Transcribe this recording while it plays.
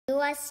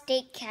U.S.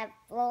 State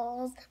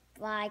Capitals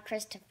by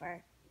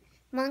Christopher.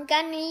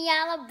 Montgomery,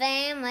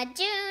 Alabama,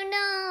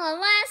 Juneau,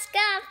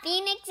 Alaska,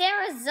 Phoenix,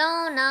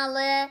 Arizona,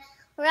 Little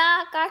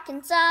Rock,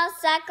 Arkansas,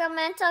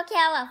 Sacramento,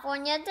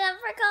 California,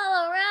 Denver,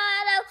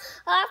 Colorado,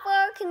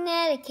 Hartford,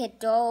 Connecticut,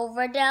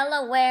 Dover,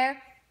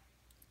 Delaware,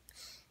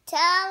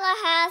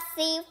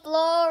 Tallahassee,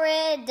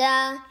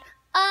 Florida,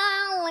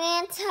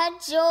 Atlanta,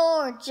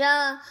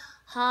 Georgia,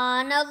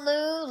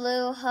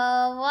 Honolulu,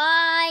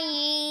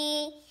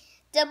 Hawaii,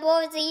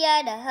 Boise,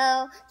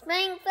 Idaho,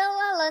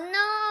 Springfield,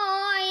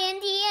 Illinois,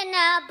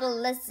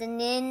 Indianapolis in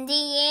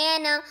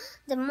Indiana,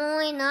 Des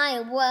Moines,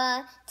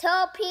 Iowa,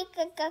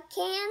 Topeka,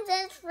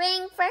 Kansas,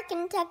 Frankfort,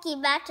 Kentucky,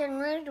 Baton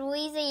Rouge,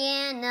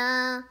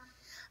 Louisiana,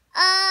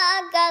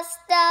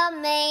 Augusta,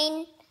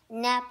 Maine,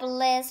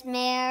 Annapolis,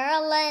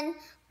 Maryland,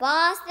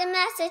 Boston,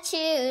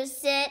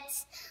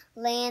 Massachusetts,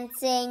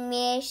 Lansing,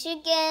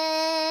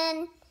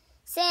 Michigan,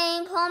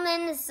 St. Paul,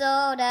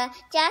 Minnesota,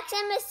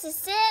 Jackson,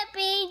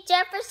 Mississippi,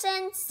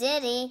 Jefferson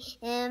City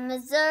in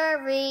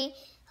Missouri,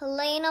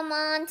 Helena,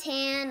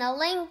 Montana,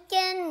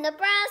 Lincoln,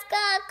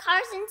 Nebraska,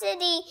 Carson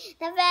City,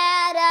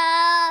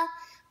 Nevada,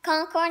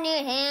 Concord,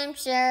 New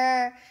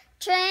Hampshire,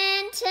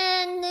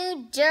 Trenton,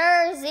 New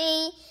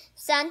Jersey,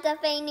 Santa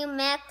Fe, New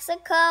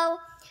Mexico,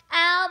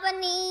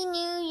 Albany,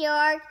 New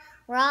York,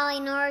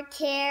 Raleigh, North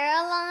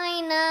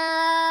Carolina,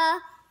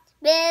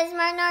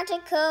 Bismarck, North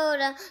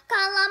Dakota,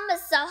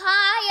 Columbus,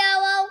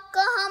 Ohio,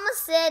 Oklahoma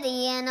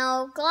City and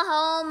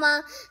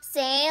Oklahoma,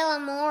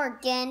 Salem,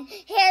 Oregon,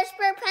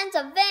 Harrisburg,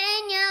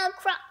 Pennsylvania,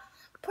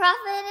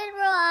 Prophet,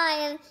 Rhode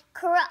Island,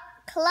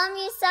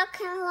 Columbia, South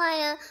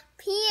Carolina,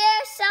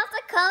 Pierre, South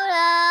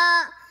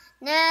Dakota,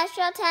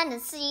 Nashville,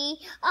 Tennessee,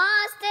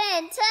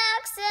 Austin,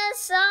 Texas,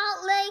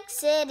 Salt Lake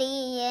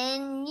City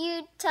in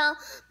Utah,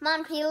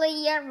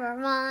 Montpelier,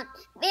 Vermont,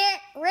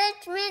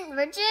 Richmond,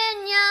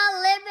 Virginia,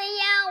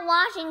 Libya,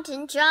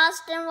 Washington,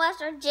 Charleston, West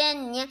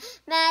Virginia,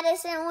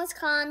 Madison,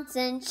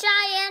 Wisconsin,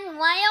 Cheyenne,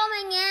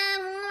 Wyoming,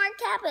 and more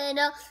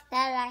capital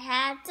that I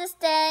had to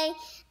stay.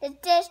 The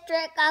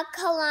District of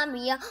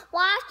Columbia,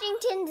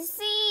 Washington,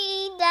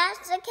 D.C.,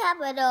 that's the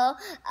capital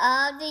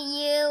of the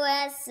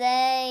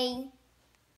USA.